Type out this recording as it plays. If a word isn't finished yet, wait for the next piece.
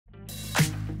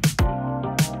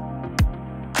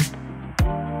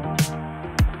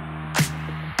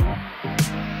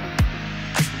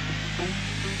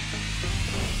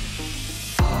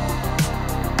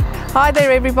Hi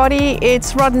there everybody,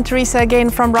 it's Rod and Teresa again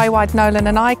from Ray White, Nolan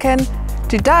and Icon.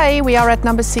 Today we are at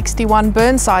number 61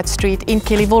 Burnside Street in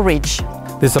Kellyville Ridge.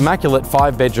 This immaculate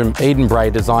 5-bedroom Eden Bray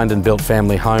designed and built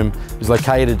family home is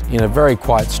located in a very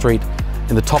quiet street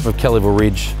in the top of Kellyville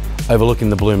Ridge overlooking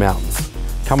the Blue Mountains.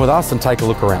 Come with us and take a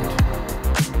look around.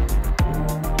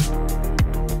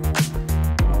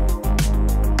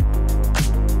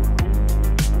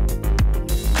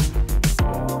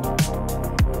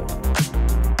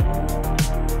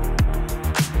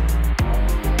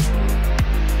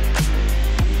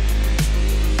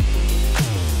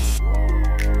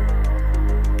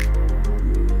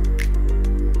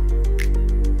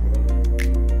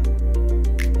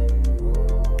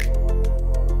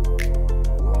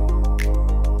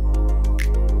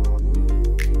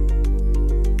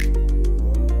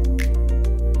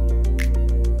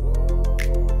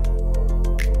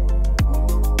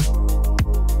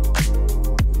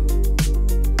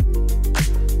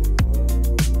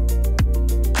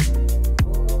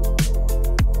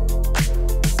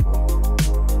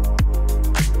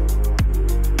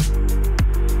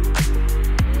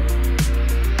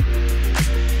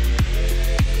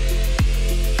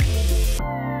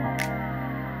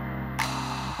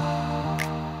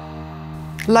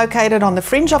 Located on the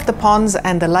fringe of the ponds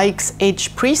and the Lake's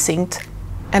Edge precinct,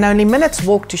 and only minutes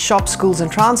walk to shops, schools and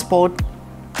transport,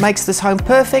 makes this home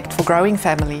perfect for growing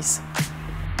families.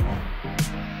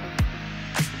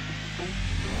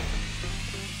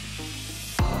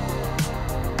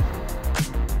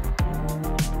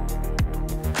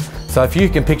 So if you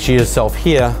can picture yourself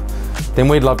here, then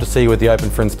we'd love to see you at the open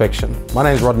for inspection. My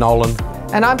name's Rod Nolan.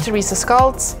 And I'm Teresa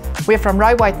Scholz. We're from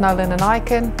Ray White, Nolan and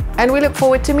Icon, and we look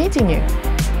forward to meeting you.